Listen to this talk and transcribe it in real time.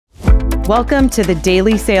Welcome to the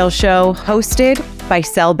Daily Sales Show, hosted by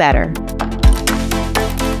Sell Better.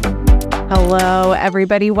 Hello,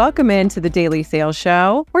 everybody. Welcome into the Daily Sales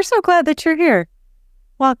Show. We're so glad that you're here.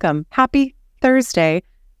 Welcome. Happy Thursday.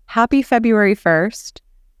 Happy February 1st.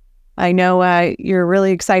 I know you're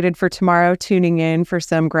really excited for tomorrow, tuning in for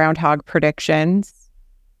some groundhog predictions.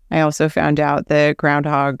 I also found out the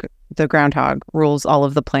groundhog rules all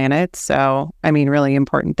of the planets. So, really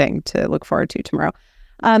important thing to look forward to tomorrow.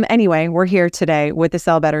 Anyway, we're here today with the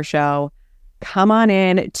Sell Better Show. Come on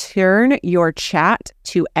in, turn your chat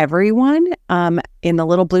to everyone in the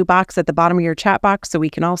little blue box at the bottom of your chat box so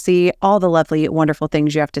we can all see all the lovely, wonderful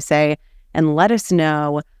things you have to say, and let us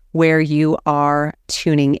know where you are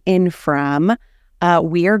tuning in from.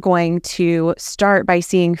 We are going to start by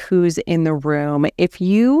seeing who's in the room. If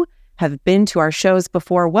you have been to our shows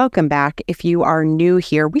before, welcome back. If you are new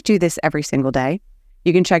here, we do this every single day.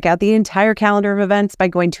 You can check out the entire calendar of events by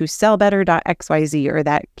going to sellbetter.xyz or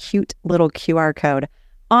that cute little QR code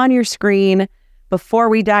on your screen. Before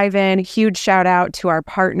we dive in, huge shout out to our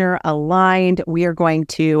partner Aligned. We are going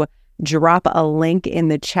to drop a link in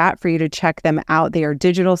the chat for you to check them out. They are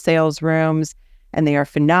digital sales rooms and they are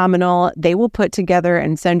phenomenal. They will put together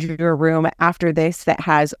and send you a room after this that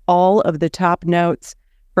has all of the top notes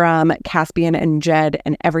from Caspian and Jed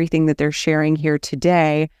and everything that they're sharing here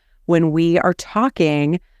today, when we are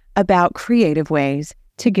talking about creative ways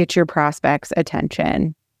to get your prospects'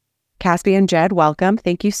 attention. Caspian, Jed, welcome.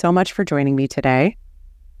 Thank you so much for joining me today.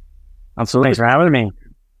 Absolutely. Thanks for having me.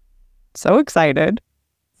 So excited.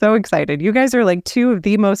 So excited. You guys are like two of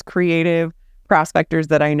the most creative prospectors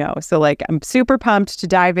that I know. So I'm super pumped to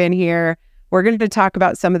dive in here. We're going to talk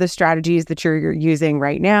about some of the strategies that you're using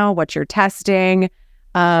right now, what you're testing.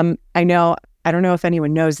 I don't know if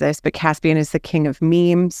anyone knows this, but Caspian is the king of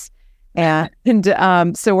memes. And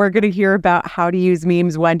so we're going to hear about how to use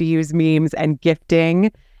memes, when to use memes, and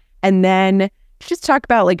gifting. And then just talk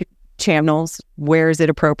about channels. Where is it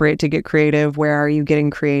appropriate to get creative? Where are you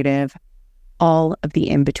getting creative? All of the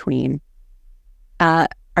in-between. Are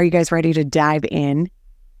you guys ready to dive in?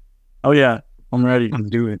 Oh, yeah. I'm ready. Let's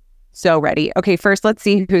do it. So ready. Okay, first, let's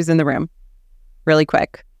see who's in the room. Really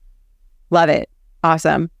quick. Love it.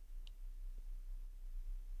 Awesome.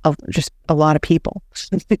 Just a lot of people.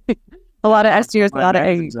 A lot of SEOs, a lot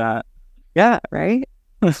of yeah, right?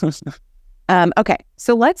 Okay,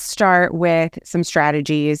 so let's start with some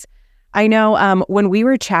strategies. I know when we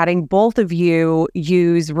were chatting, both of you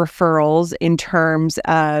use referrals in terms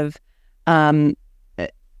of a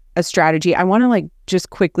strategy. I want to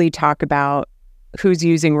just quickly talk about who's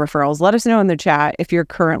using referrals. Let us know in the chat if you're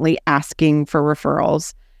currently asking for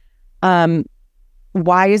referrals.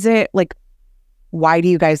 Why is it why do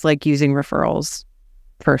you guys like using referrals?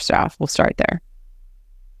 First off, we'll start there.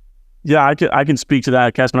 Yeah, I can speak to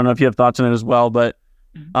that, Cass. I don't know if you have thoughts on it as well, but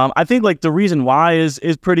I think the reason why is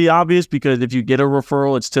pretty obvious, because if you get a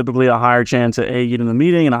referral, it's typically a higher chance at getting the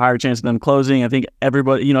meeting and a higher chance of them closing. I think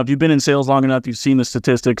everybody, if you've been in sales long enough, you've seen the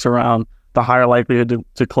statistics around the higher likelihood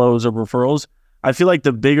to close of referrals. I feel like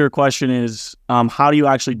the bigger question is how do you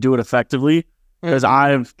actually do it effectively? Because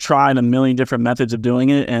I've tried a million different methods of doing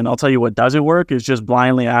it, and I'll tell you what doesn't work is just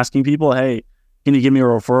blindly asking people, hey, can you give me a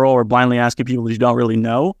referral, or blindly asking people that you don't really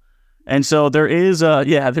know. And so there is a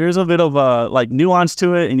bit of a nuance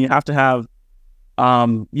to it, and you have to have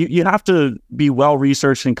you have to be well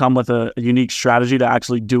researched and come with a unique strategy to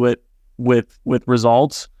actually do it with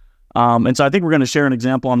results. And so I think we're going to share an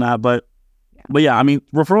example on that. But yeah,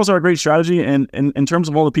 referrals are a great strategy, and in terms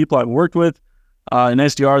of all the people I've worked with and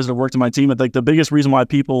SDRs that have worked in my team, the biggest reason why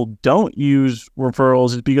people don't use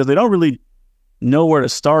referrals is because they don't really know where to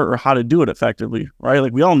start or how to do it effectively,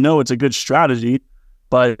 right? We all know it's a good strategy,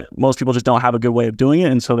 but most people just don't have a good way of doing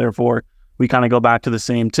it. And so therefore we kind of go back to the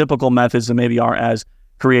same typical methods that maybe aren't as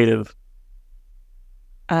creative.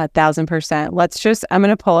 1,000%. I'm going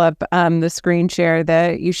to pull up the screen share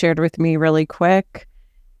that you shared with me really quick.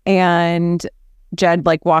 And Jed,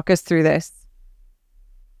 walk us through this.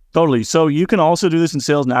 Totally. So you can also do this in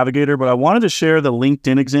Sales Navigator, but I wanted to share the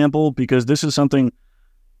LinkedIn example because this is something,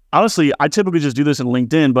 honestly, I typically just do this in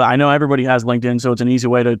LinkedIn, but I know everybody has LinkedIn, so it's an easy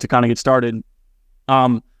way to kind of get started.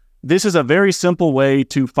 This is a very simple way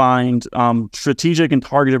to find strategic and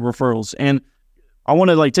targeted referrals. And I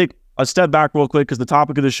want to take a step back real quick because the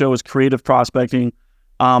topic of the show is creative prospecting.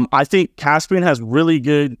 I think Caspian has really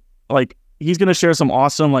good, he's going to share some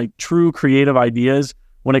awesome, true creative ideas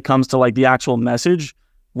when it comes to the actual message.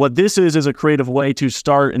 What this is a creative way to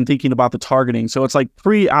start and thinking about the targeting. So it's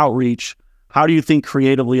pre-outreach. How do you think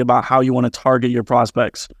creatively about how you want to target your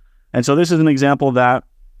prospects? And so this is an example of that.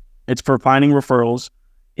 It's for finding referrals.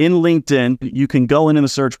 in LinkedIn, you can go in the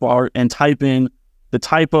search bar and type in the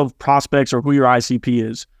type of prospects or who your ICP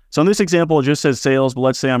is. So in this example, it just says sales, but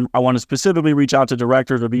let's say I want to specifically reach out to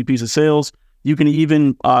directors or VPs of sales. You can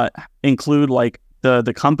even include like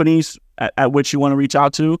the companies at which you want to reach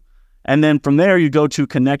out to. And then from there, you go to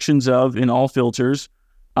connections of in all filters.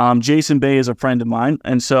 Jason Bay is a friend of mine.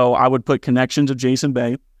 And so I would put connections of Jason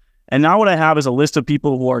Bay. And now what I have is a list of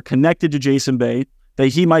people who are connected to Jason Bay that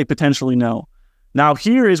he might potentially know. Now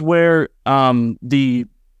here is where the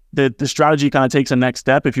strategy kind of takes a next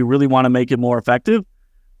step if you really want to make it more effective.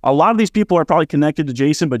 A lot of these people are probably connected to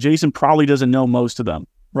Jason, but Jason probably doesn't know most of them,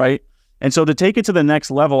 right? And so to take it to the next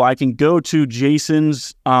level, I can go to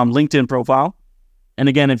Jason's LinkedIn profile. And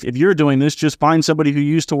again, if you're doing this, just find somebody who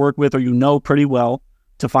you used to work with or you know pretty well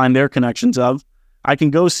to find their connections of. I can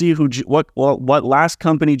go see what last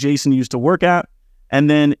company Jason used to work at. And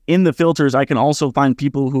then in the filters, I can also find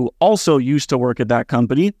people who also used to work at that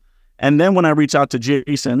company. And then when I reach out to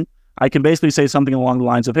Jason, I can basically say something along the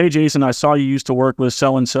lines of, hey, Jason, I saw you used to work with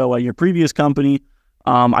so-and-so at your previous company.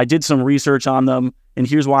 I did some research on them, and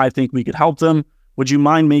here's why I think we could help them. Would you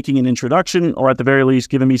mind making an introduction or at the very least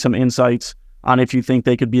giving me some insights on if you think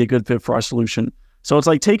they could be a good fit for our solution? So it's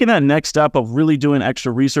like taking that next step of really doing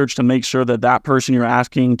extra research to make sure that that person you're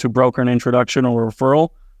asking to broker an introduction or a referral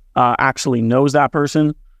actually knows that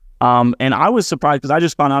person. And I was surprised because I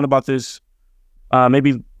just found out about this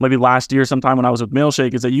maybe last year sometime when I was with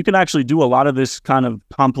Mailshake, is that you can actually do a lot of this kind of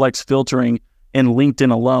complex filtering in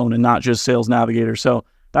LinkedIn alone and not just Sales Navigator. So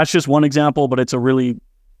that's just one example, but it's a really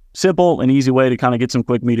simple and easy way to kind of get some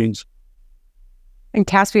quick meetings. And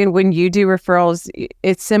Caspian, when you do referrals,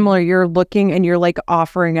 it's similar. You're looking and you're like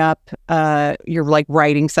offering up, you're like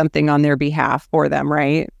writing something on their behalf for them,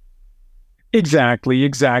 right? Exactly.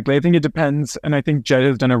 I think it depends. And I think Jed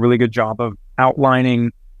has done a really good job of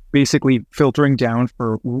outlining, basically filtering down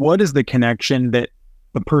for what is the connection that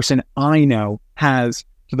the person I know has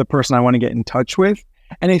to the person I want to get in touch with.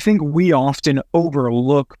 And I think we often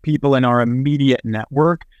overlook people in our immediate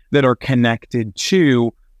network that are connected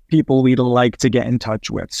to people we'd like to get in touch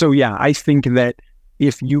with. So yeah, I think that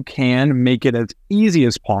if you can make it as easy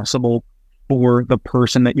as possible for the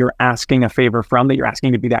person that you're asking a favor from, that you're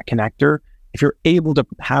asking to be that connector, if you're able to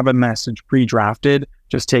have a message pre-drafted,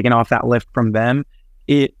 just taking off that lift from them,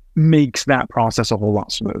 it makes that process a whole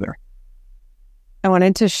lot smoother. I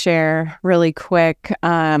wanted to share really quick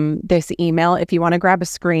this email. If you want to grab a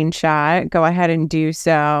screenshot, go ahead and do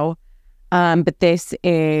so. But this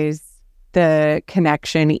is the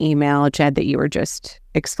connection email, Jed, that you were just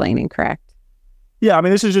explaining, correct? Yeah, I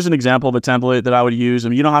mean, this is just an example of a template that I would use. I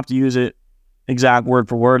mean, you don't have to use it exact word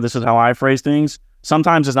for word. This is how I phrase things.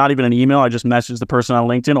 Sometimes it's not even an email. I just message the person on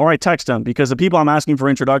LinkedIn or I text them, because the people I'm asking for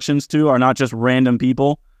introductions to are not just random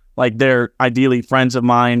people. Like, they're ideally friends of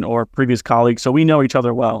mine or previous colleagues. So we know each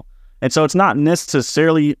other well. And so it's not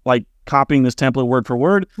necessarily like copying this template word for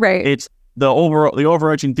word. Right. It's the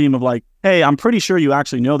overarching theme of like, hey, I'm pretty sure you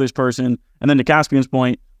actually know this person. And then to Caspian's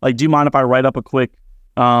point, like, do you mind if I write up a quick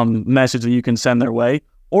message that you can send their way?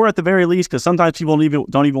 Or at the very least, because sometimes people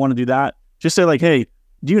don't even want to do that, just say like, hey,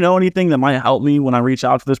 do you know anything that might help me when I reach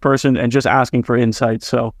out to this person? And just asking for insights.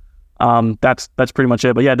 So that's pretty much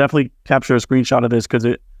it. But yeah, definitely capture a screenshot of this, because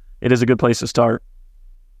it is a good place to start.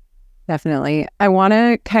 Definitely. I want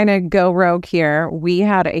to kind of go rogue here. We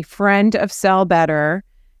had a friend of Sell Better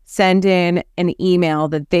send in an email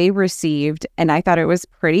that they received, and I thought it was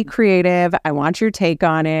pretty creative. I want your take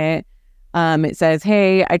on it. It says,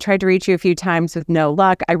 hey, I tried to reach you a few times with no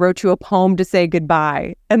luck. I wrote you a poem to say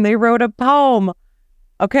goodbye. And they wrote a poem.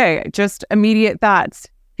 Okay, just immediate thoughts,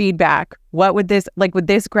 feedback. What would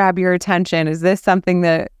this grab your attention? Is this something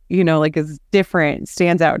that, like is different,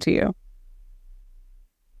 stands out to you?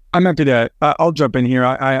 I'm happy to, I'll jump in here.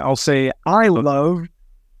 I'll say I love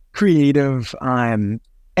creative,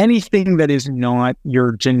 anything that is not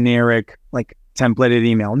your generic, like, templated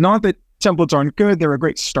email. Not that templates aren't good, they're a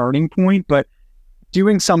great starting point, but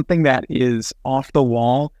doing something that is off the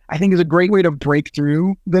wall, I think, is a great way to break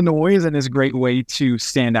through the noise and is a great way to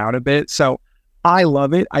stand out a bit. So I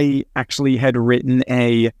love it. I actually had written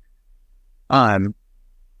a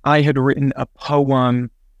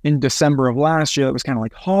poem in December of last year that was kind of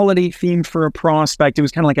like holiday themed for a prospect. It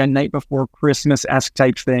was kind of like a night before Christmas-esque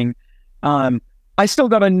type thing. I still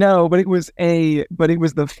got a no, but it was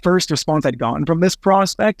the first response I'd gotten from this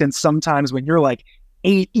prospect. And sometimes when you're like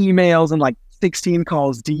 8 emails and like 16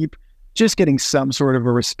 calls deep, just getting some sort of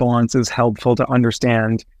a response is helpful to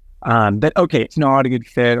understand that, okay, it's not a good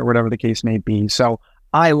fit or whatever the case may be. So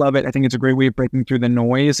I love it. I think it's a great way of breaking through the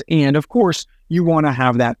noise. And of course, you want to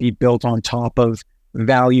have that be built on top of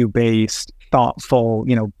value-based, thoughtful,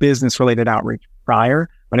 business related outreach prior.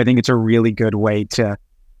 But I think it's a really good way to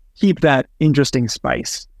keep that interesting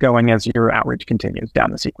spice going as your outreach continues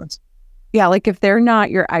down the sequence. Yeah, like if they're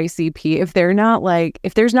not your ICP, if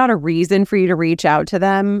there's not a reason for you to reach out to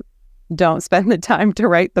them, don't spend the time to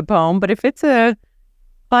write the poem. But if it's a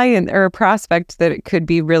client or a prospect that it could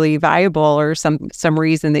be really viable, or some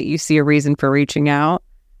reason that you see a reason for reaching out,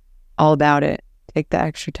 all about it. Take the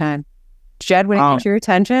extra time. Jed, when it gets your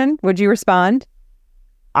attention, would you respond?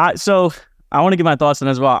 So I want to give my thoughts on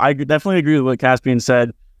it as well. I definitely agree with what Caspian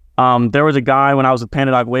said. There was a guy when I was with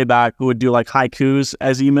PandaDoc way back who would do like haikus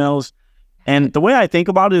as emails. And the way I think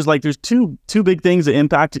about it is like there's two big things that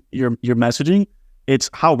impact your messaging. It's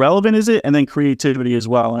how relevant is it, and then creativity as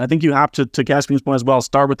well. And I think you have to Caspian's point as well,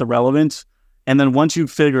 start with the relevance. And then once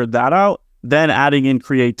you've figured that out, then adding in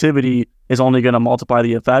creativity is only going to multiply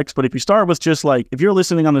the effects. But if you start with just like, if you're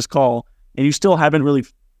listening on this call and you still haven't really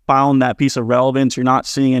found that piece of relevance, you're not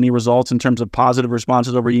seeing any results in terms of positive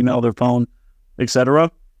responses over email, their phone, etc.,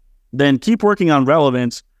 then keep working on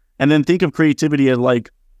relevance, and then think of creativity as like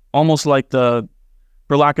almost like the,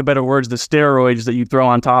 for lack of better words, the steroids that you throw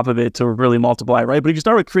on top of it to really multiply, right? But if you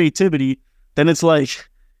start with creativity, then it's like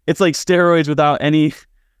steroids without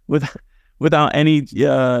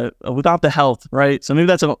the health, right? So maybe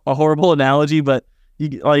that's a horrible analogy, but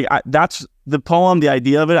that's the poem. The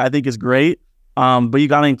idea of it, I think, is great. But you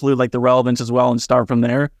got to include like the relevance as well and start from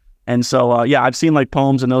there. And so, I've seen like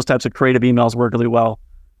poems and those types of creative emails work really well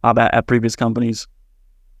at previous companies.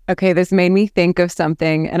 Okay, this made me think of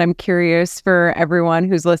something, and I'm curious for everyone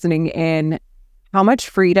who's listening in, how much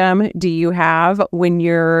freedom do you have when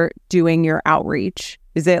you're doing your outreach?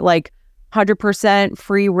 Is it like 100%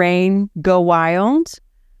 free reign, go wild?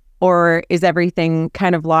 Or is everything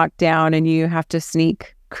kind of locked down and you have to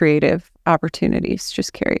sneak creative opportunities?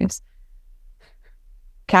 Just curious.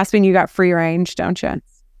 Caspian, you got free range, don't you?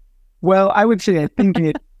 Well, I would say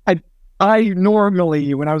I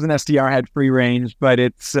normally, when I was an SDR, had free range, but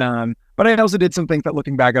but I also did some things that,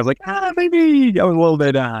 looking back, I was like, maybe I was a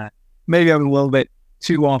little bit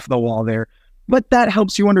too off the wall there. But that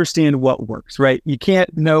helps you understand what works, right? You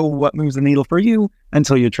can't know what moves the needle for you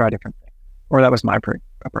until you try different things. Or that was my approach.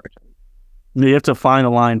 You have to find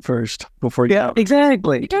a line first before you. Yeah,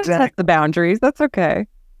 exactly. You just set the boundaries. That's okay.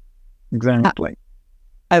 Exactly.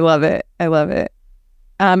 I love it.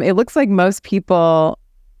 It looks like most people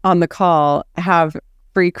on the call have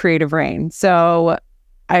free creative reign. So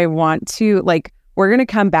I want to, we're going to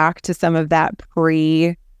come back to some of that before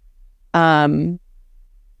you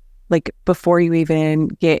even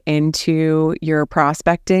get into your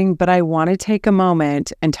prospecting, but I want to take a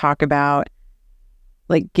moment and talk about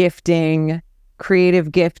gifting,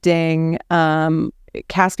 creative gifting.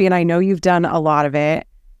 Caspian, I know you've done a lot of it,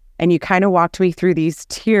 and you kind of walked me through these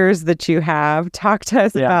tiers that you have. Talk to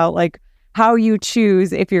us about how you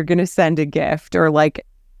choose if you're going to send a gift, or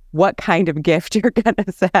what kind of gift you're going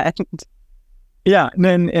to send. Yeah.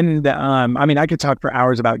 I mean, I could talk for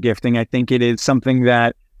hours about gifting. I think it is something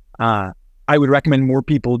that I would recommend more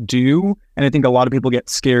people do. And I think a lot of people get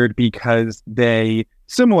scared because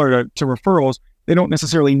similar to referrals, they don't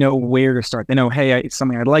necessarily know where to start. They know, hey, it's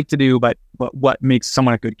something I'd like to do, but what makes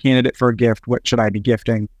someone a good candidate for a gift? What should I be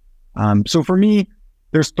gifting? So for me,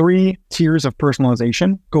 there's 3 tiers of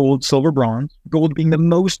personalization: gold, silver, bronze. Gold being the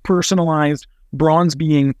most personalized, bronze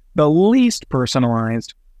being the least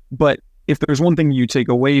personalized. But if there's one thing you take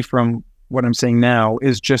away from what I'm saying now,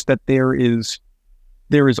 is just that there is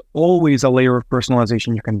always a layer of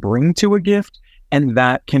personalization you can bring to a gift, and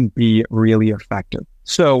that can be really effective.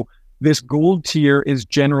 So this gold tier is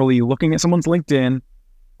generally looking at someone's LinkedIn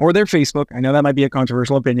or their Facebook. I know that might be a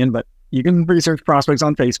controversial opinion, but you can research prospects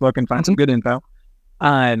on Facebook and find some good info.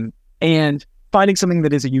 And finding something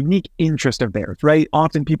that is a unique interest of theirs, right?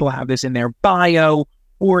 Often people have this in their bio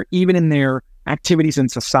or even in their activities in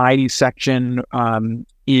society section down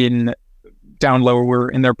lower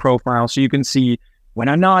in their profile. So you can see, when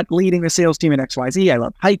I'm not leading the sales team at XYZ, I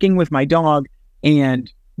love hiking with my dog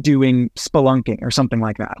and doing spelunking or something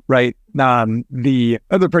like that, right?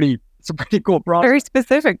 It's a pretty cool prospect. Very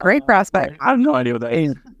specific, great prospect. I have no idea what that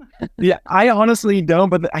is. Yeah, I honestly don't,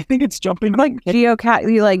 but I think it's jumping.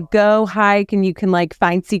 Geocat, you go hike and you can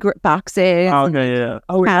find secret boxes. Oh, okay, yeah.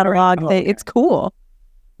 Catalog. Okay. It's cool.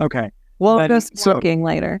 Okay. We'll go spelunking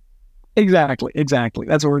later. Exactly.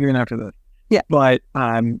 That's what we're doing after this. Yeah. But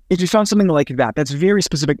if you found something like that, that's very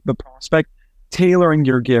specific to the prospect, tailoring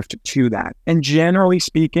your gift to that. And generally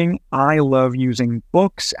speaking, I love using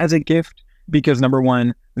books as a gift because, number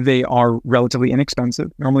one, they are relatively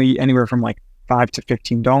inexpensive, normally anywhere from $5 to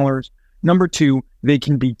 $15. Number two, they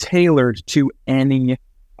can be tailored to any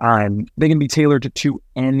They can be tailored to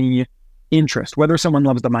any interest, whether someone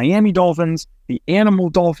loves the Miami Dolphins, the animal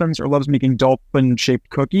dolphins, or loves making dolphin-shaped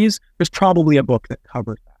cookies. There's probably a book that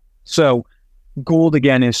covers that. So gold,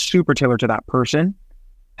 again, is super tailored to that person.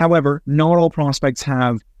 However, not all prospects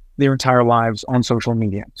have their entire lives on social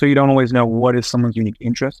media. So you don't always know what is someone's unique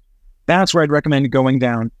interest. That's where I'd recommend going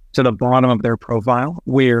down to the bottom of their profile,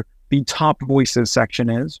 where the top voices section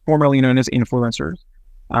is, formerly known as influencers.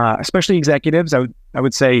 Especially executives, I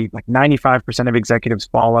would say like 95% of executives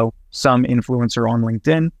follow some influencer on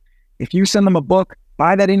LinkedIn. If you send them a book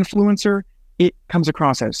by that influencer, it comes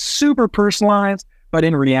across as super personalized, but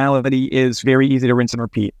in reality is very easy to rinse and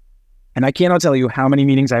repeat. And I cannot tell you how many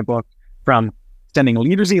meetings I booked from sending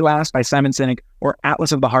Leaders Eat Last by Simon Sinek or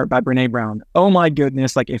Atlas of the Heart by Brene Brown. Oh my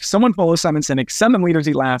goodness. Like if someone follows Simon Sinek, send them Leaders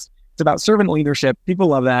Eat Last. It's about servant leadership. People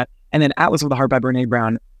love that. And then Atlas of the Heart by Brene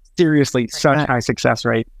Brown. Seriously, such high success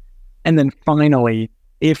rate. And then finally,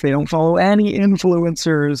 if they don't follow any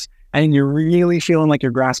influencers and you're really feeling like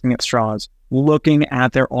you're grasping at straws, looking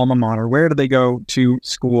at their alma mater, where do they go to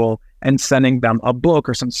school, and sending them a book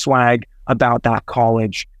or some swag about that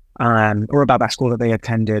college or about that school that they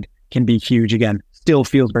attended can be huge. Again, still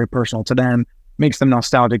feels very personal to them, makes them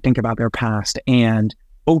nostalgic, think about their past, and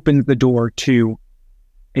opens the door to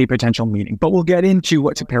a potential meeting. But we'll get into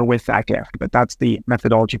what to pair with that gift. But that's the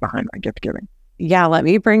methodology behind that gift giving. Yeah, let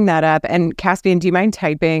me bring that up. And Caspian, do you mind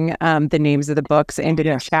typing the names of the books into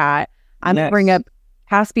the chat? I'm going to bring up,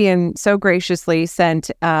 Caspian so graciously sent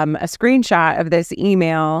a screenshot of this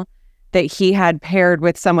email that he had paired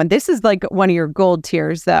with someone. This is like one of your gold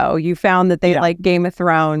tiers, though. You found that they like Game of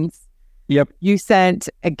Thrones. Yep. You sent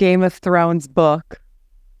a Game of Thrones book.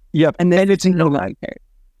 Yep. And it's not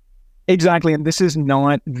exactly. And this is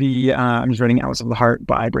not the, I'm just reading Atlas of the Heart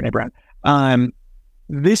by Brene Brown.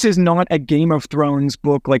 This is not a Game of Thrones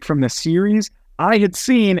book like from the series. I had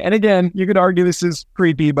seen, and again, you could argue this is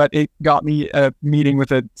creepy, but it got me a meeting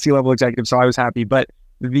with a C-level executive, so I was happy. But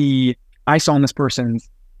I saw on this person's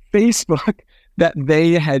Facebook that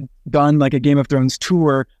they had done like a Game of Thrones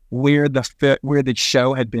tour where the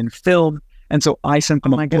show had been filmed, and so I sent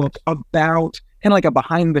them a book about kind of like a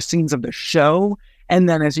behind the scenes of the show. And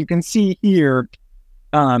then, as you can see here,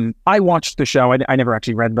 I watched the show. I never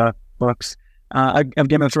actually read the books of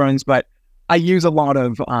Game of Thrones, but I use a lot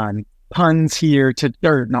of puns here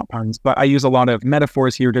or not puns, but I use a lot of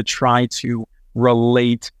metaphors here to try to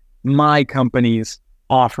relate my company's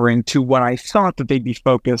offering to what I thought that they'd be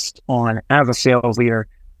focused on as a sales leader,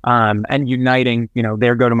 and uniting,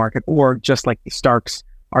 their go-to-market, or just like the Starks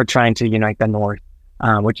are trying to unite the North,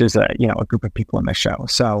 which is a group of people in the show.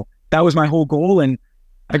 So that was my whole goal, and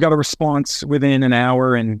I got a response within an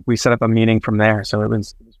hour, and we set up a meeting from there. So it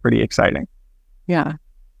was pretty exciting. Yeah.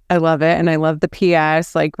 I love it. And I love the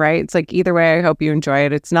PS, right? It's like, either way, I hope you enjoy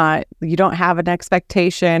it. It's not, you don't have an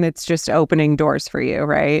expectation. It's just opening doors for you,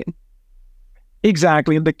 right?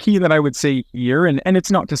 Exactly. And the key that I would say here, and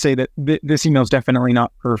it's not to say that this email is definitely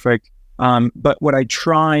not perfect, but what I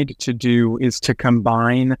tried to do is to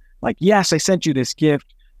combine, yes, I sent you this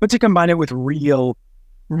gift, but to combine it with real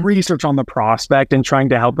research on the prospect and trying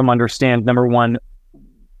to help them understand, number one,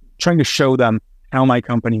 trying to show them how my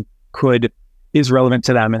company is relevant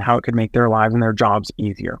to them and how it could make their lives and their jobs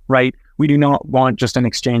easier, right? We do not want just an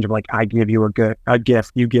exchange of I give you a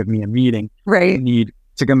gift, you give me a meeting. Right. We need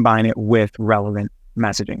to combine it with relevant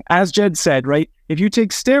messaging. As Jed said, right? If you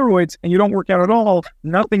take steroids and you don't work out at all,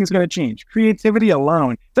 nothing's going to change. Creativity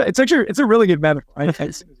alone. It's a really good metaphor.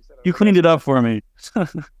 You cleaned it up for me.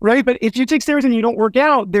 Right? But if you take steroids and you don't work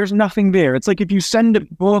out, there's nothing there. It's like if you send a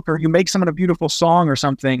book or you make someone a beautiful song or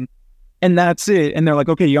something, and that's it. And they're like,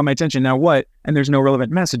 okay, you got my attention, now what? And there's no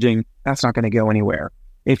relevant messaging. That's not going to go anywhere.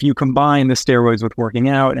 If you combine the steroids with working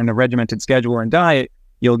out and a regimented schedule and diet,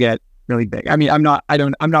 you'll get really big. I mean, I'm not a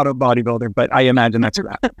bodybuilder, but I imagine that's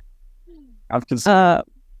right. Can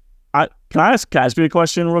I ask Caspi a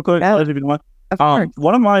question real quick? Yeah. If you don't mind? Of course.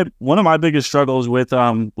 One of my biggest struggles with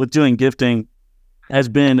doing gifting has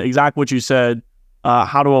been exactly what you said.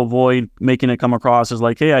 How to avoid making it come across as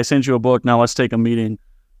like, hey, I sent you a book, now let's take a meeting.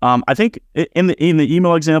 I think in the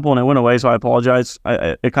email example, and it went away, so I apologize.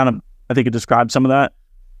 I think it described some of that.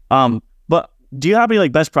 But do you have any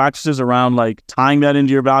best practices around tying that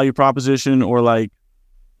into your value proposition, or I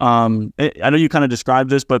know you kind of described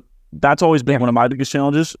this, but that's always been one of my biggest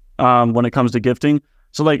challenges when it comes to gifting.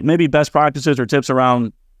 So maybe best practices or tips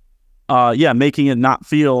around making it not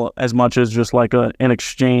feel as much as just an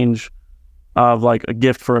exchange of a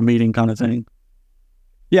gift for a meeting kind of thing.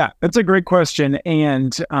 Yeah, that's a great question.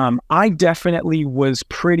 And I definitely was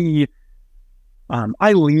pretty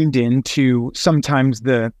I leaned into sometimes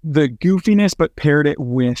the goofiness, but paired it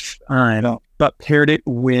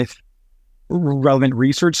with relevant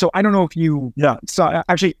research. So I don't know if you saw.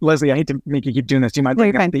 Actually, Leslie, I hate to make you keep doing this. Do you mind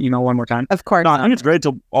bringing up the email one more time? Of course. No, I think it's great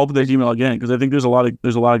to open the email again because I think there's a lot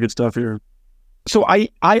of good stuff here. So I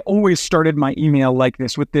always started my email like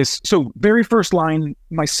this with this. So very first line,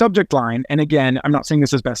 my subject line, and again, I'm not saying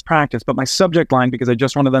this is best practice, but my subject line, because I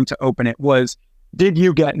just wanted them to open it, was, did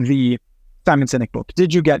you get the Simon Sinek book?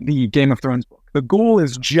 Did you get the Game of Thrones book? The goal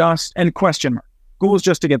is just, and question mark, goal is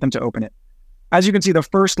just to get them to open it. As you can see, the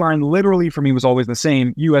first line literally for me was always the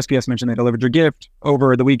same. USPS mentioned they delivered your gift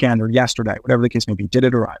over the weekend or yesterday, whatever the case may be. Did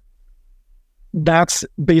it arrive? That's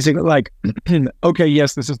basically like, okay,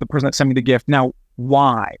 yes, this is the person that sent me the gift. Now,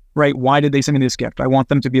 why, right? Why did they send me this gift? I want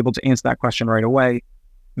them to be able to answer that question right away.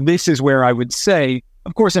 This is where I would say,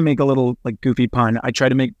 of course, I make a little like goofy pun. I try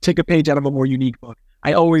to take a page out of a more unique book.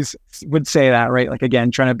 I always would say that, right? Like,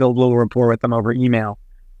 again, trying to build a little rapport with them over email.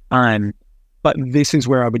 But this is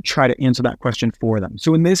where I would try to answer that question for them.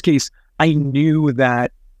 So in this case, I knew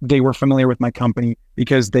that they were familiar with my company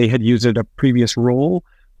because they had used it a previous role,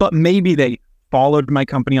 but maybe they followed my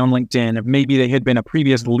company on LinkedIn. Maybe they had been a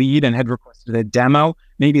previous lead and had requested a demo.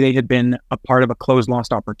 Maybe they had been a part of a closed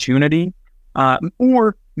lost opportunity.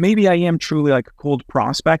 Or maybe I am truly like cold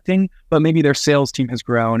prospecting, but maybe their sales team has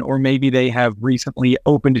grown, or maybe they have recently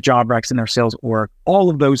opened job recs in their sales org.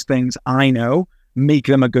 All of those things I know make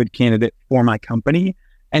them a good candidate for my company.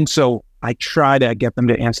 And so I try to get them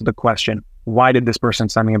to answer the question, why did this person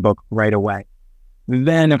send me a book right away?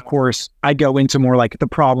 Then, of course, I go into more like the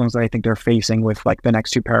problems that I think they're facing with like the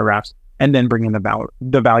next two paragraphs, and then bring in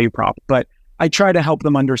the value prop. But I try to help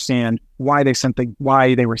them understand why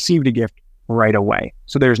they received a gift right away.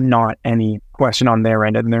 So there's not any question on their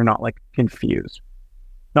end and they're not like confused.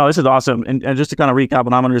 No, this is awesome. And just to kind of recap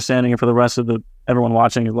what I'm understanding, and for the rest of everyone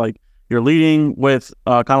watching, is like you're leading with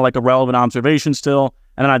kind of like a relevant observation still.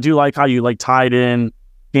 And then I do like how you like tied in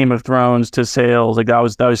Game of Thrones to sales. Like that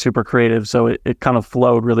was super creative. So it kind of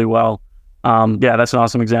flowed really well. Yeah, that's an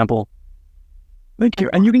awesome example. Thank you.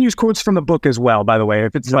 And you can use quotes from the book as well, by the way.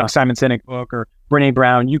 If it's like Simon Sinek book or Brené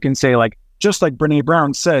Brown, you can say like, just like Brené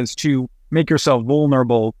Brown says, to make yourself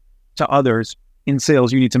vulnerable to others in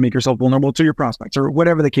sales, you need to make yourself vulnerable to your prospects or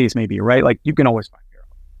whatever the case may be, right? Like you can always find your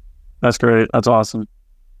own. That's great. That's awesome.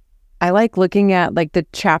 I like looking at like the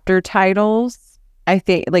chapter titles. I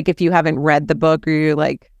think like if you haven't read the book or you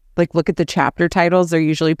like look at the chapter titles, they're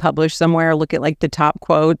usually published somewhere. Look at like the top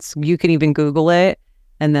quotes. You can even Google it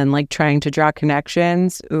and then like trying to draw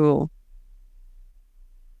connections. Ooh.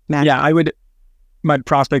 Magic. Yeah, my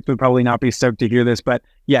prospect would probably not be stoked to hear this, but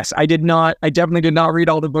yes, I definitely did not read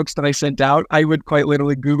all the books that I sent out. I would quite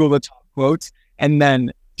literally Google the top quotes and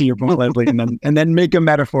then, to your point, Leslie, and then make a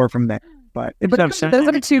metaphor from there. But those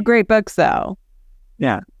are two great books though.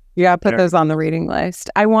 Yeah. You gotta put those on the reading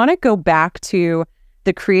list. I want to go back to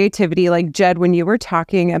the creativity, like Jed, when you were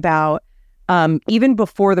talking about even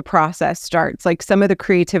before the process starts, like some of the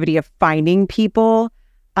creativity of finding people.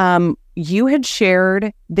 You had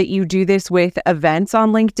shared that you do this with events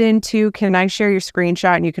on LinkedIn too. Can I share your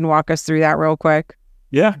screenshot and you can walk us through that real quick?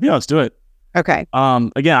 Yeah, let's do it. Okay.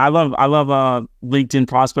 Again, I love LinkedIn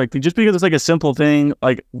prospecting just because it's like a simple thing.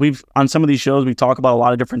 Like on some of these shows, we talk about a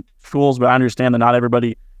lot of different tools, but I understand that not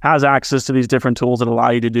everybody has access to these different tools that allow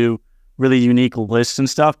you to do really unique lists and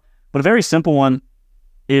stuff. But a very simple one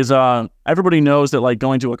is everybody knows that like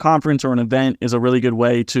going to a conference or an event is a really good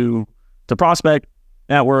way to prospect,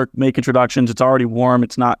 network, make introductions. It's already warm.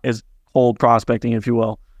 It's not as cold prospecting, if you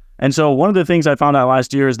will. And so one of the things I found out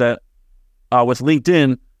last year is that with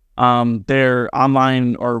LinkedIn, their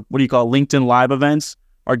online, or what do you call it, LinkedIn live events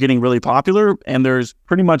are getting really popular. And there's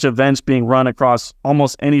pretty much events being run across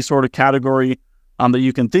almost any sort of category that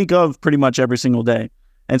you can think of pretty much every single day.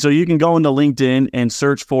 And so you can go into LinkedIn and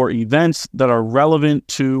search for events that are relevant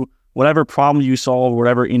to whatever problem you solve,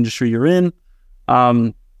 whatever industry you're in.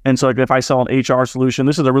 And so like if I sell an HR solution,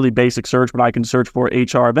 this is a really basic search, but I can search for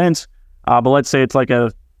HR events. But let's say it's like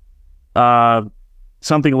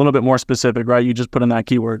something a little bit more specific, right? You just put in that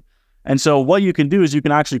keyword. And so what you can do is you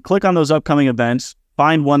can actually click on those upcoming events,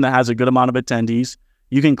 find one that has a good amount of attendees.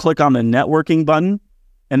 You can click on the networking button.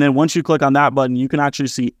 And then once you click on that button, you can actually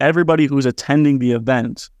see everybody who's attending the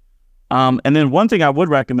event. And then one thing I would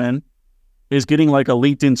recommend is getting like a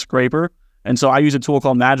LinkedIn scraper. And so I use a tool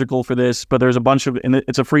called Magical for this, but there's a bunch of, and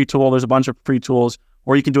it's a free tool. There's a bunch of free tools,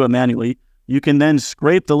 or you can do it manually. You can then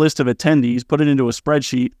scrape the list of attendees, put it into a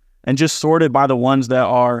spreadsheet, and just sort it by the ones that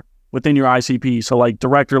are within your ICP. So like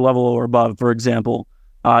director level or above, for example,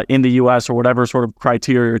 in the US or whatever sort of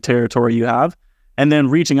criteria or territory you have. and then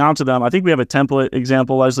reaching out to them. I think we have a template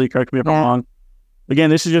example, Leslie, correct me if I'm wrong. Again,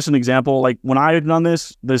 this is just an example. Like when I've done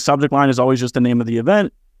this, the subject line is always just the name of the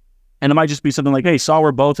event. And it might just be something like, hey, saw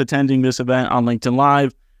we're both attending this event on LinkedIn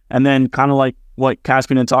Live. And then kind of like what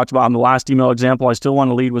Caspian had talked about in the last email example, I still want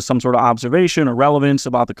to lead with some sort of observation or relevance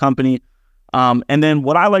about the company. And then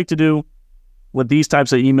what I like to do with these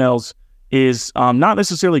types of emails is not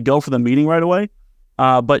necessarily go for the meeting right away,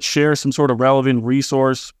 but share some sort of relevant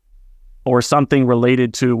resource or something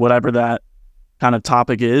related to whatever that kind of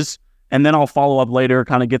topic is. And then I'll follow up later,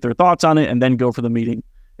 kind of get their thoughts on it, and then go for the meeting.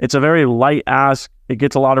 It's a very light ask. It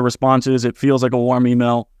gets a lot of responses. It feels like a warm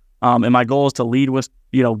email. And my goal is to lead with,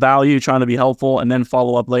 value, trying to be helpful, and then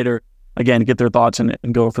follow up later, again, get their thoughts in it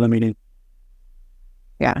and go for the meeting.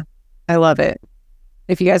 Yeah, I love it.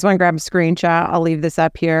 If you guys want to grab a screenshot, I'll leave this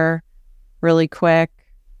up here really quick.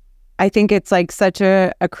 I think it's like such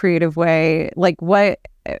a creative way. Like what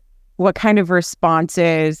kind of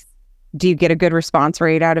responses do you get a good response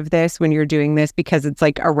rate out of this when you're doing this because it's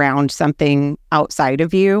like around something outside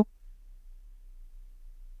of you?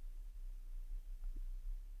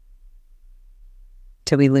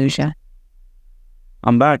 Did we lose you?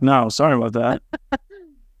 I'm back now. Sorry about that.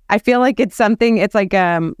 I feel like it's something, it's like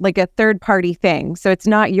a third party thing. So it's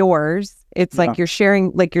not yours. It's like you're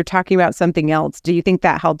sharing, like you're talking about something else. Do you think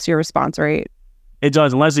that helps your response rate? It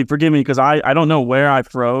does. And Leslie, forgive me because I don't know where I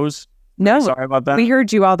froze. No, sorry about that. We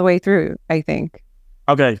heard you all the way through, I think.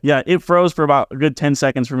 Okay. Yeah, it froze for about a good 10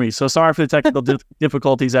 seconds for me. So sorry for the technical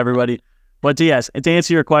difficulties, everybody. But yes, to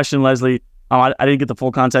answer your question, Leslie, I didn't get the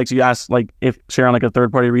full context. You asked like if sharing like a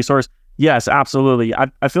third-party resource. Yes, absolutely.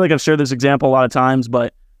 I feel like I've shared this example a lot of times,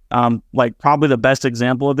 but like probably the best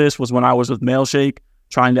example of this was when I was with Mailshake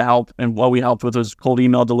trying to help, and what we helped with was cold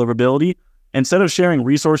email deliverability. Instead of sharing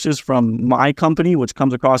resources from my company, which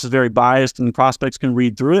comes across as very biased and prospects can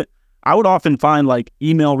read through it, I would often find like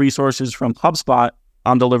email resources from HubSpot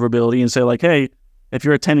on deliverability and say like, hey, if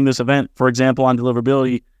you're attending this event, for example, on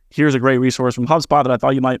deliverability, here's a great resource from HubSpot that I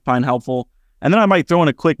thought you might find helpful. And then I might throw in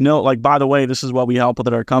a quick note like, by the way, this is what we help with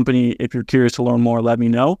at our company. If you're curious to learn more, let me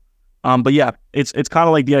know. But yeah, it's kind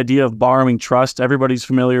of like the idea of borrowing trust. Everybody's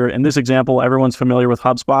familiar. In this example, everyone's familiar with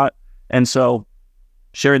HubSpot. And so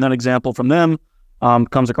sharing that example from them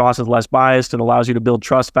comes across as less biased. It allows you to build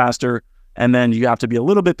trust faster. And then you have to be a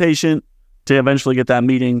little bit patient to eventually get that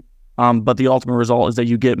meeting. But the ultimate result is that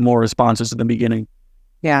you get more responses at the beginning.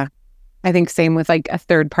 Yeah. I think same with like a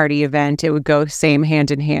third party event. It would go same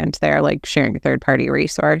hand in hand there, like sharing a third party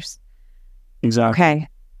resource. Exactly. Okay.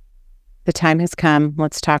 The time has come.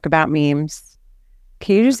 Let's talk about memes.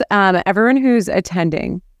 Can you just, everyone who's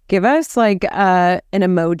attending, give us like an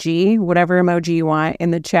emoji, whatever emoji you want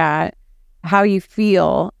in the chat, how you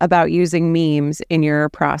feel about using memes in your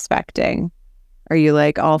prospecting. Are you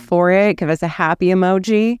like all for it? Give us a happy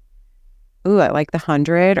emoji. Ooh, I like the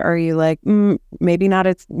 100. Or are you like, maybe not,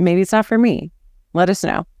 maybe it's not for me? Let us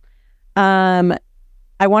know.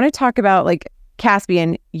 I want to talk about like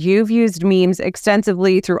Caspian, you've used memes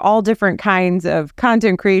extensively through all different kinds of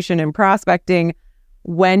content creation and prospecting.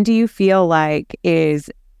 When do you feel like is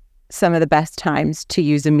some of the best times to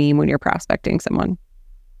use a meme when you're prospecting someone?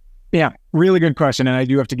 Yeah, really good question. And I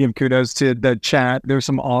do have to give kudos to the chat. There's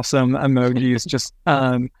some awesome emojis.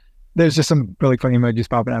 There's just some really funny emojis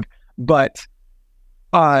popping up. But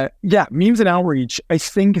yeah, memes and outreach, I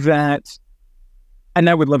think that, and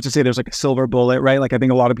I would love to say there's like a silver bullet, right? Like I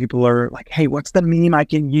think a lot of people are like, hey, what's the meme I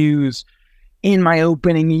can use in my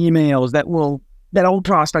opening emails that old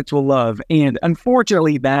prospects will love? And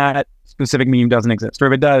unfortunately, that specific meme doesn't exist. Or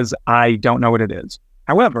if it does, I don't know what it is.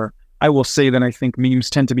 However, I will say that I think memes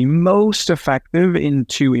tend to be most effective in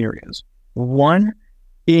two areas. One,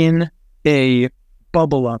 in a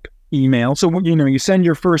bubble up email. So, you send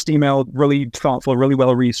your first email really thoughtful, really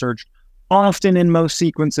well researched. Often in most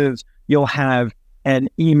sequences, you'll have an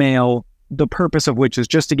email, the purpose of which is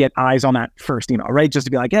just to get eyes on that first email, right? Just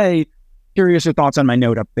to be like, hey, curious your thoughts on my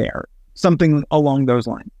note up there. Something along those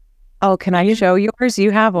lines. Oh, can I show yours?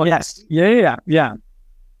 You have one. Yes. Yeah.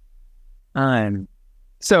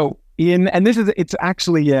 So it's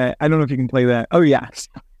actually, I don't know if you can play that. Oh, yes.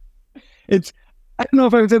 I don't know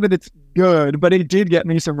if I would say that it's good, but it did get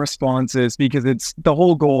me some responses because it's the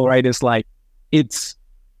whole goal, right? Is like,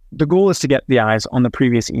 the goal is to get the eyes on the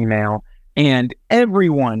previous email, and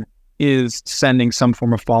everyone is sending some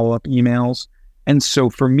form of follow-up emails. And so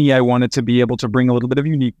for me, I wanted to be able to bring a little bit of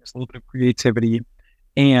uniqueness, a little bit of creativity.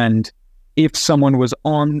 And if someone was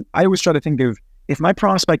I always try to think of, if my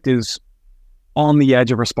prospect is on the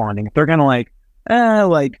edge of responding, if they're kind of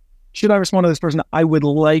like, should I respond to this person? I would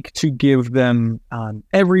like to give them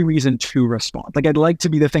every reason to respond. Like, I'd like to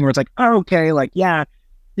be the thing where it's like, oh, okay, like, yeah,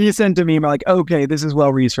 you sent to me, I'm like, okay, this is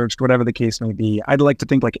well researched, whatever the case may be. I'd like to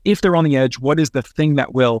think, like, if they're on the edge, what is the thing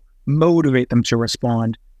that will motivate them to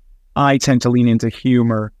respond? I tend to lean into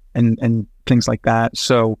humor and things like that.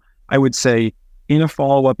 So I would say in a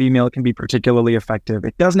follow-up email, it can be particularly effective.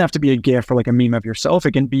 It doesn't have to be a GIF or like a meme of yourself.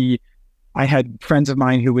 It can be, I had friends of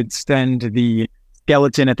mine who would send the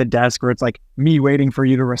skeleton at the desk where it's like me waiting for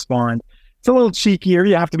you to respond. It's a little cheekier.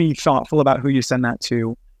 You have to be thoughtful about who you send that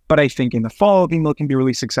to. But I think in the follow-up email can be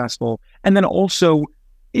really successful. And then also,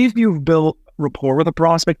 if you've built rapport with a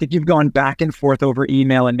prospect, if you've gone back and forth over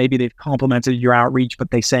email and maybe they've complimented your outreach,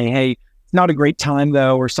 but they say, hey, it's not a great time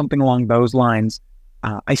though, or something along those lines,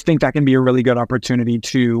 I think that can be a really good opportunity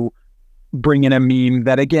to bring in a meme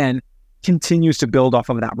that, again, continues to build off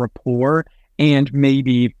of that rapport and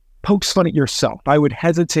maybe pokes fun at yourself. I would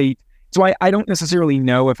hesitate. So I don't necessarily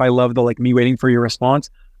know if I love the like me waiting for your response.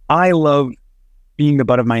 I love being the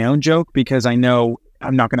butt of my own joke because I know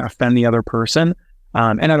I'm not going to offend the other person.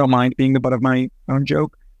 And I don't mind being the butt of my own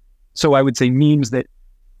joke. So I would say memes that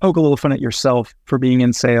poke a little fun at yourself for being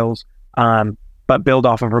in sales, but build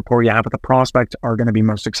off of rapport you have with the prospect are going to be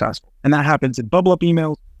most successful. And that happens in bubble up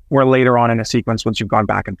emails or later on in a sequence once you've gone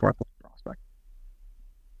back and forth with the prospect.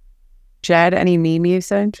 Jed, any meme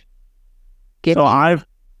usage? So I've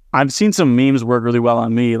seen some memes work really well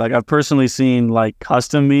on me. Like I've personally seen like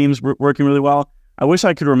custom memes working really well. I wish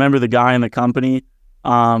I could remember the guy in the company.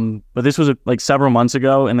 But this was like several months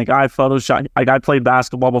ago, and the guy photoshopped. Like I played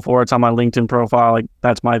basketball before. It's on my LinkedIn profile. Like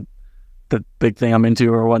that's the big thing I'm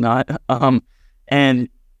into or whatnot. And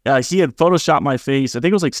he had photoshopped my face. I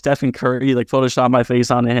think it was like Stephen Curry. Like photoshopped my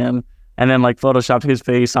face onto him, and then like photoshopped his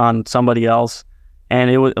face on somebody else.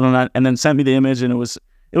 And it was, and then sent me the image, and it was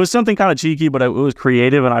something kind of cheeky, but it was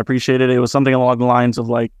creative, and I appreciated it. It was something along the lines of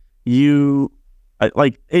like he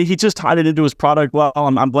just tied it into his product well.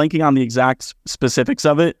 I'm blanking on the exact specifics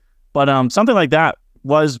of it, but something like that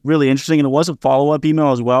was really interesting, and it was a follow-up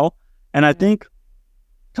email as well. And I think,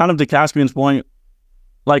 kind of to Caspian's point,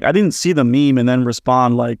 like I didn't see the meme and then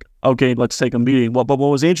respond like, okay, let's take a meeting. But what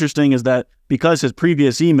was interesting is that because his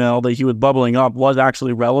previous email that he was bubbling up was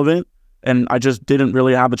actually relevant, and I just didn't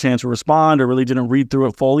really have a chance to respond or really didn't read through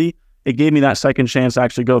it fully, it gave me that second chance to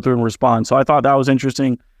actually go through and respond. So I thought that was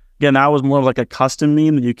interesting. Again, that was more of like a custom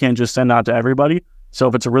meme that you can't just send out to everybody. So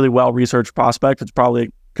if it's a really well-researched prospect, it's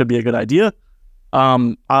probably could be a good idea.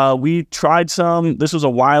 We tried some, this was a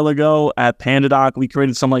while ago at PandaDoc. We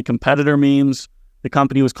created some like competitor memes. The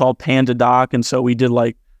company was called PandaDoc. And so we did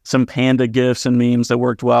like some panda GIFs and memes that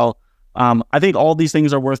worked well. I think all these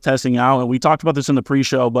things are worth testing out. And we talked about this in the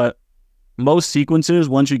pre-show, but most sequences,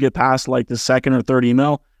 once you get past like the second or third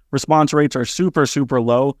email, response rates are super, super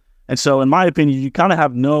low. And so in my opinion, you kind of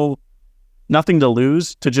have nothing to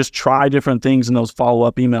lose to just try different things in those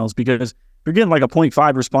follow-up emails, because if you're getting like a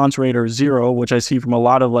 0.5 response rate or 0, which I see from a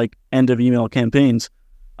lot of like end of email campaigns,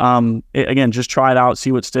 again, just try it out,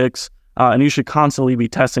 see what sticks. And you should constantly be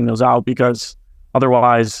testing those out, because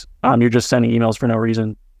otherwise you're just sending emails for no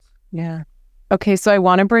reason. Yeah. Okay. So I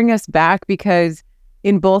want to bring us back, because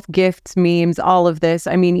in both gifts, memes, all of this,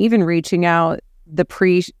 I mean, even reaching out, the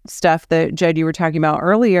pre-stuff that Jed, you were talking about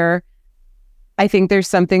earlier, I think there's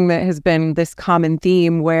something that has been this common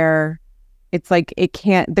theme where it's like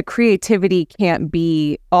the creativity can't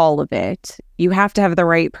be all of it. You have to have the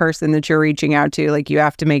right person that you're reaching out to. Like you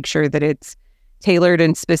have to make sure that it's tailored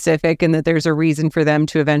and specific and that there's a reason for them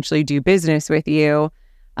to eventually do business with you.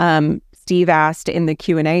 Steve asked in the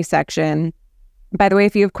Q&A section, by the way,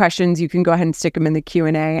 if you have questions, you can go ahead and stick them in the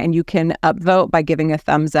Q&A, and you can upvote by giving a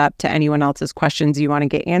thumbs up to anyone else's questions you want to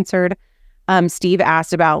get answered. Steve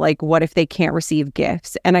asked about like, what if they can't receive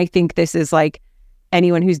gifts? And I think this is like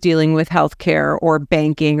anyone who's dealing with healthcare or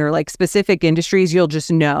banking or like specific industries, you'll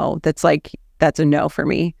just know that's a no for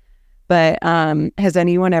me. But has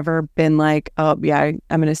anyone ever been like, oh yeah,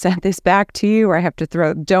 I'm going to send this back to you, or I have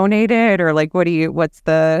to donate it, or like,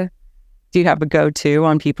 do you have a go-to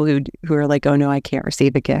on people who are like, oh no, I can't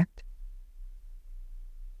receive a gift?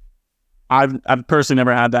 I've personally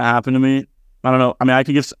never had that happen to me. I don't know. I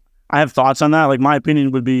mean, I have thoughts on that. Like my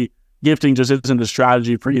opinion would be gifting just isn't a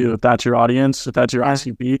strategy for you if that's your audience, if that's your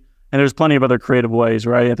ICP. And there's plenty of other creative ways,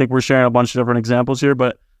 right? I think we're sharing a bunch of different examples here,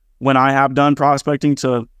 but when I have done prospecting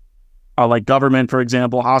to like government, for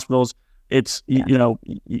example, hospitals, it's, you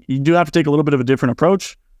do have to take a little bit of a different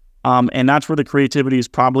approach. And that's where the creativity is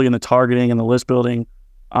probably in the targeting and the list building.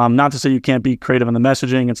 Not to say you can't be creative in the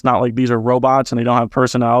messaging. It's not like these are robots and they don't have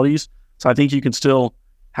personalities. So I think you can still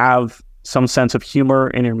have some sense of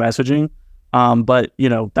humor in your messaging. But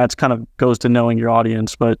that's kind of goes to knowing your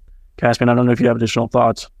audience. But Caspian, I don't know if you have additional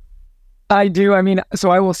thoughts. I do. I mean, so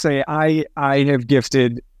I will say I have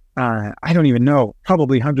gifted, I don't even know,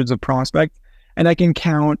 probably hundreds of prospects, and I can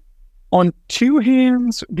count on two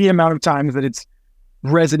hands the amount of times that it's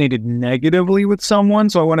resonated negatively with someone.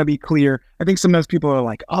 So I want to be clear. I think sometimes people are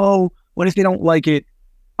like, oh, what if they don't like it?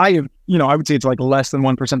 I would say it's like less than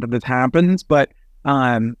 1% that this happens, but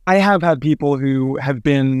I have had people who have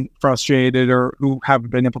been frustrated or who haven't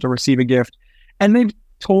been able to receive a gift, and they've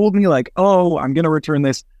told me like, oh, I'm going to return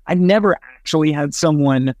this. I've never actually had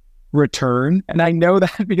someone return. And I know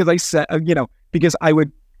that because I said, because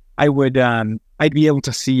I'd be able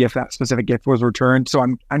to see if that specific gift was returned. So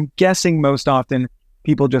I'm guessing most often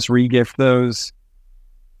people just regift those,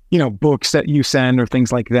 books that you send or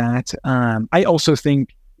things like that. I also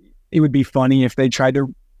think it would be funny if they tried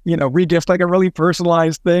to, regift like a really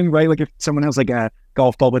personalized thing, right? Like if someone has like a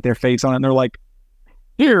golf ball with their face on it and they're like,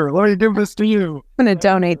 here, let me give this to you. I'm going to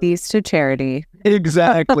donate these to charity.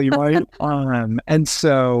 Exactly, right? And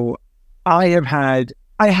so I have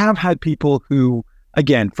had people who,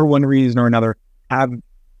 again, for one reason or another, have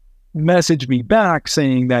messaged me back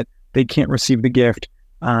saying that they can't receive the gift.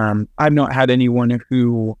 I've not had anyone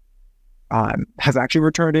who has actually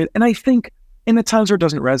returned it. And I think in the times where it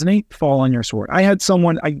doesn't resonate, fall on your sword. I had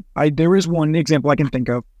someone, there is one example I can think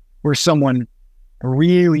of where someone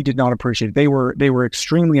really did not appreciate it. They were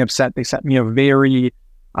extremely upset. They sent me a very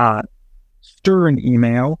stern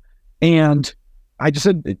email, and I just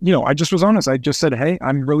said, I just was honest. I just said, hey,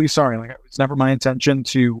 I'm really sorry. Like, it was never my intention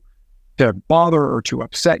to bother or to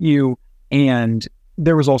upset you. And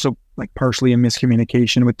there was also like partially a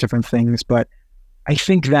miscommunication with different things. But I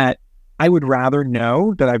think that I would rather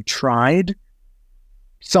know that I've tried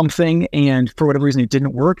something and for whatever reason it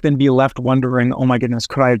didn't work than be left wondering, oh my goodness,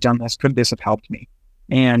 could I have done this? Could this have helped me?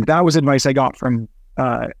 And that was advice I got from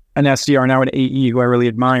an SDR, now an AE, who I really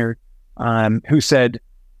admired, who said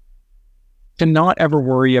to not ever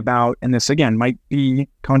worry about, and this again might be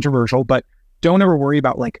controversial, but don't ever worry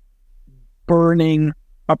about like burning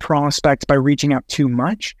a prospect by reaching out too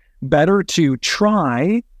much. Better to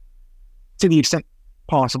try to the extent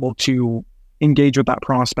possible to engage with that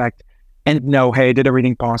prospect and know, hey, I did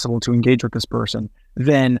everything possible to engage with this person,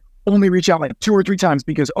 then only reach out like 2 or 3 times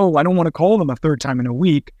because, oh, I don't want to call them a third time in a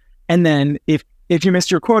week. And then if you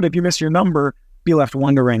missed your quote, if you missed your number, be left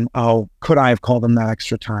wondering, oh, could I have called them that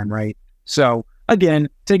extra time, right? So again,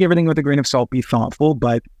 take everything with a grain of salt, be thoughtful,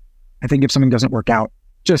 but I think if something doesn't work out,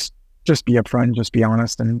 just be upfront, just be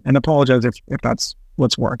honest and apologize if that's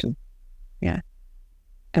what's warranted. Yeah.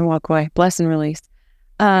 And walk away. Bless and release.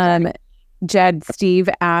 Jed, Steve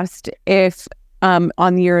asked if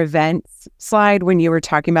on your events slide, when you were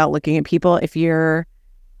talking about looking at people, if you're,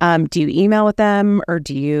 do you email with them or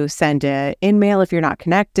do you send an in-mail if you're not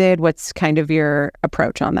connected? What's kind of your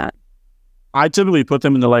approach on that? I typically put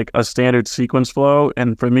them into like a standard sequence flow.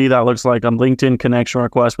 And for me, that looks like a LinkedIn connection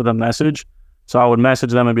request with a message. So I would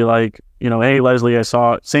message them and be like, hey, Leslie, I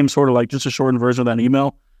saw, same sort of like just a shortened version of that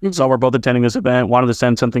email. Mm-hmm. So we're both attending this event, wanted to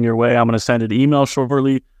send something your way. I'm going to send an email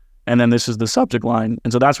shortly. And then this is the subject line.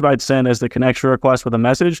 And so that's what I'd send as the connection request with a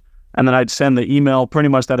message. And then I'd send the email, pretty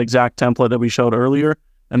much that exact template that we showed earlier,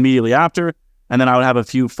 immediately after. And then I would have a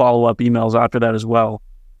few follow-up emails after that as well.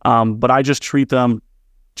 But I just treat them,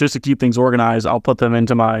 just to keep things organized, I'll put them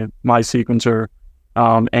into my sequencer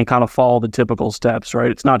and kind of follow the typical steps,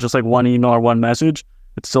 right? It's not just like one email or one message.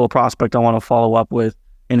 It's still a prospect I want to follow up with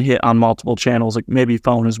and hit on multiple channels, like maybe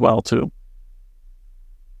phone as well too.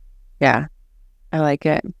 Yeah, I like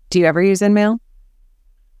it. Do you ever use InMail?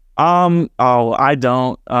 I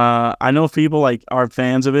don't. I know people like are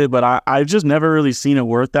fans of it, but I've just never really seen it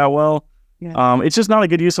work that well. Yeah. It's just not a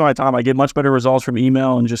good use of my time. I get much better results from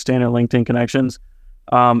email and just standard LinkedIn connections.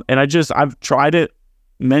 And I've tried it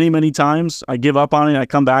many, many times. I give up on it. I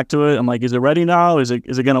come back to it. I'm like, is it ready now? Is it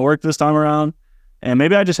going to work this time around? And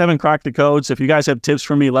maybe I just haven't cracked the code. So if you guys have tips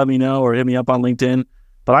for me, let me know or hit me up on LinkedIn.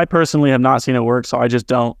 But I personally have not seen it work. So I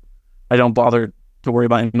don't bother to worry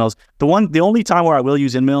about emails. The only time where I will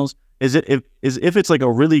use emails is if it's like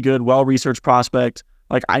a really good, well-researched prospect.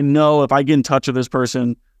 Like I know if I get in touch with this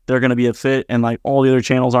person, they're going to be a fit and like all the other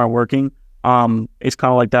channels aren't working. It's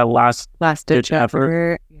kind of like that last ditch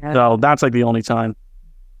effort. Yeah. So that's like the only time.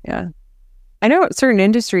 Yeah. I know certain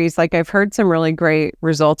industries, like I've heard some really great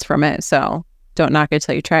results from it. So don't knock it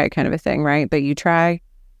till you try it kind of a thing, right? But you try,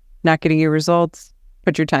 not getting your results,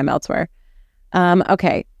 put your time elsewhere.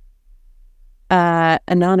 Okay.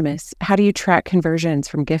 Anonymous, how do you track conversions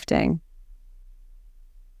from gifting?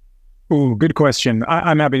 Ooh, good question.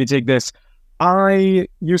 I'm happy to take this. I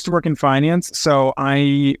used to work in finance, so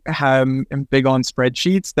I am big on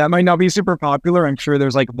spreadsheets. That might not be super popular. I'm sure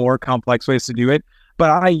there's like more complex ways to do it,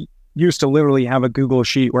 but I used to literally have a Google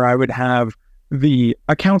sheet where I would have the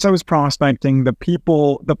accounts I was prospecting,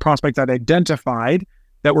 the prospects I'd identified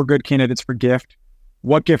that were good candidates for gift,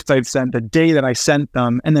 what gifts I'd sent, the day that I sent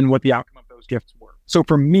them, and then what the outcome of those gifts were. So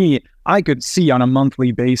for me, I could see on a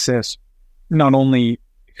monthly basis, not only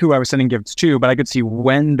who I was sending gifts to, but I could see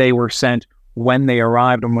when they were sent, when they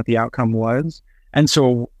arrived, and what the outcome was. And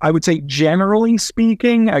so I would say, generally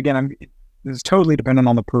speaking, again, this is totally dependent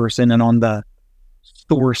on the person and on the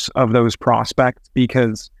source of those prospects,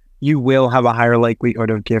 because you will have a higher likelihood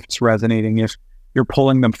of gifts resonating if you're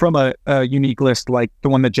pulling them from a unique list like the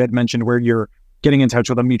one that Jed mentioned, where you're getting in touch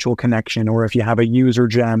with a mutual connection, or if you have a user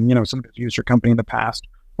gem, someone who's used your company in the past,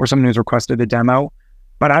 or someone who's requested a demo.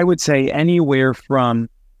 But I would say anywhere from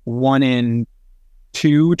 1 in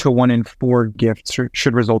 2 to 1 in 4 gifts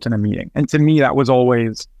should result in a meeting. And to me, that was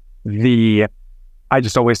always I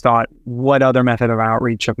just always thought, what other method of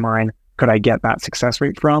outreach of mine could I get that success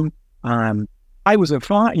rate from? I was a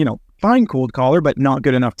fine cold caller, but not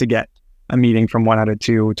good enough to get a meeting from 1 out of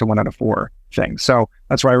 2 to 1 out of 4 things. So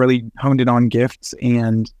that's where I really honed in on gifts,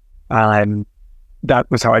 and that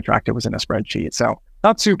was how I tracked it, was in a spreadsheet. So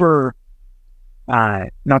not super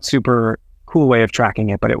cool way of tracking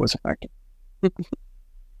it, but it was effective.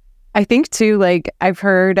 I think too, like I've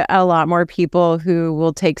heard a lot more people who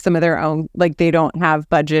will take some of their own, like they don't have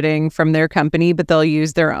budgeting from their company, but they'll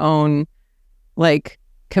use their own like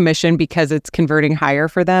commission because it's converting higher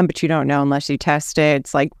for them, but you don't know unless you test it.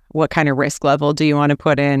 It's like, what kind of risk level do you want to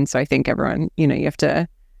put in? So I think everyone, you have to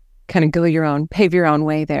kind of pave your own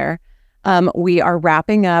way there. We are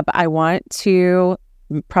wrapping up. I want to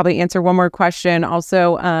probably answer one more question.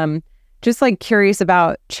 Also, just like curious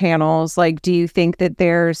about channels. Like, do you think that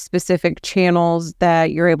there's specific channels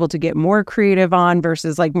that you're able to get more creative on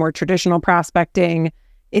versus like more traditional prospecting?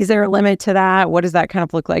 Is there a limit to that? What does that kind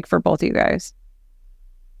of look like for both of you guys?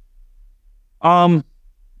 I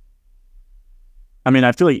mean,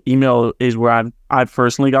 I feel like email is where I've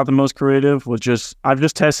personally got the most creative. I've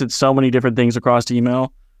just tested so many different things across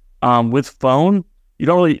email. With phone, you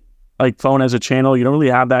don't really like phone as a channel. You don't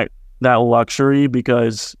really have that luxury,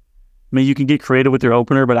 because I mean, you can get creative with your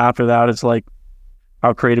opener, but after that, it's like,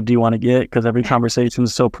 how creative do you want to get? Because every conversation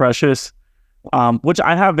is so precious. Which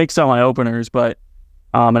I have mixed on my openers, but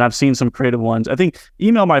and I've seen some creative ones. I think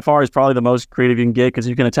email by far is probably the most creative you can get, because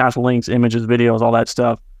you can attach links, images, videos, all that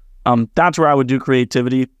stuff. That's where I would do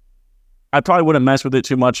creativity. I probably wouldn't mess with it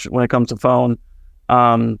too much when it comes to phone.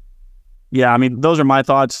 Yeah, I mean, those are my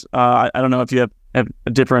thoughts. I don't know if you have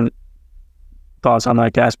different thoughts on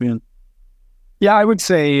that, Caspian. Yeah, I would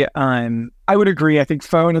say I would agree. I think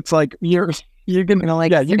phone, it's like you're gonna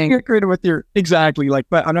like, yeah, you get creative with your, exactly, like,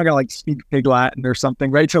 but I'm not gonna like speak pig Latin or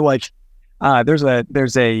something, right? So like there's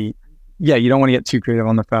a yeah, you don't want to get too creative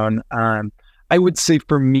on the phone. I would say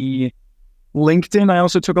for me, LinkedIn, I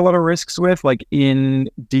also took a lot of risks with, like in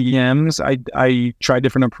DMs. I tried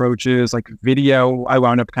different approaches, like video. I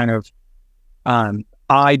wound up kind of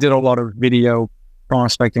I did a lot of video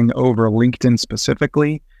prospecting over LinkedIn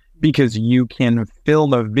specifically, because you can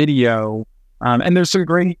film a video. And there's some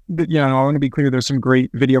great, I want to be clear, there's some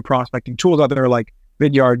great video prospecting tools out there like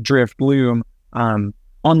Vidyard, Drift, Loom. On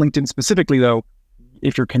LinkedIn specifically though,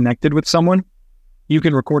 if you're connected with someone, you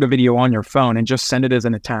can record a video on your phone and just send it as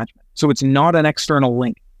an attachment. So it's not an external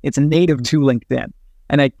link. It's native to LinkedIn.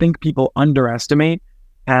 And I think people underestimate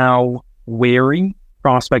how wary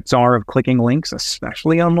prospects are of clicking links,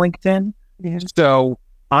 especially on LinkedIn. Yeah. So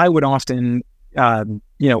I would often,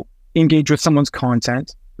 engage with someone's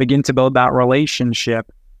content, begin to build that relationship,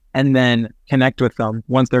 and then connect with them.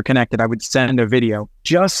 Once they're connected, I would send a video,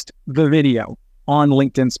 just the video on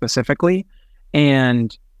LinkedIn specifically,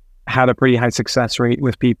 and had a pretty high success rate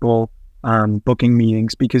with people booking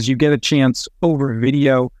meetings, because you get a chance over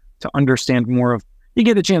video to understand more of, you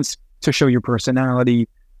get a chance to show your personality,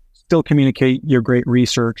 still communicate your great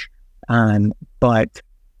research. But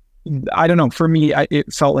I don't know, for me,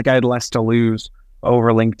 it felt like I had less to lose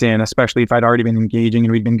over LinkedIn, especially if I'd already been engaging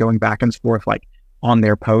and we'd been going back and forth like on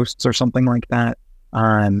their posts or something like that.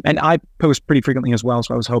 And I post pretty frequently as well.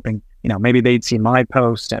 So I was hoping, maybe they'd see my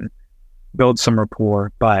post and build some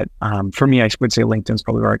rapport. But for me, I would say LinkedIn's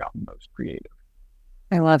probably where I got the most creative.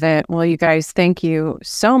 I love it. Well, you guys, thank you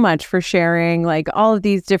so much for sharing like all of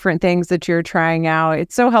these different things that you're trying out.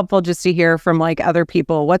 It's so helpful just to hear from like other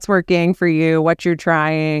people, what's working for you, what you're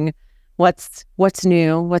trying, what's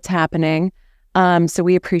new, what's happening. So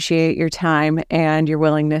we appreciate your time and your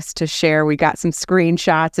willingness to share. We got some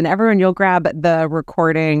screenshots, and everyone, you'll grab the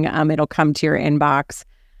recording. It'll come to your inbox.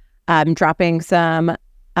 I'm dropping some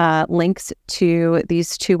links to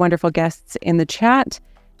these two wonderful guests in the chat.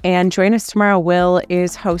 And join us tomorrow. Will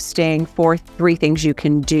is hosting for 3 things you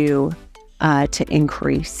can do to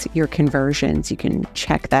increase your conversions. You can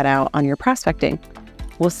check that out on your prospecting.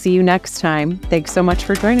 We'll see you next time. Thanks so much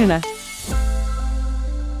for joining us.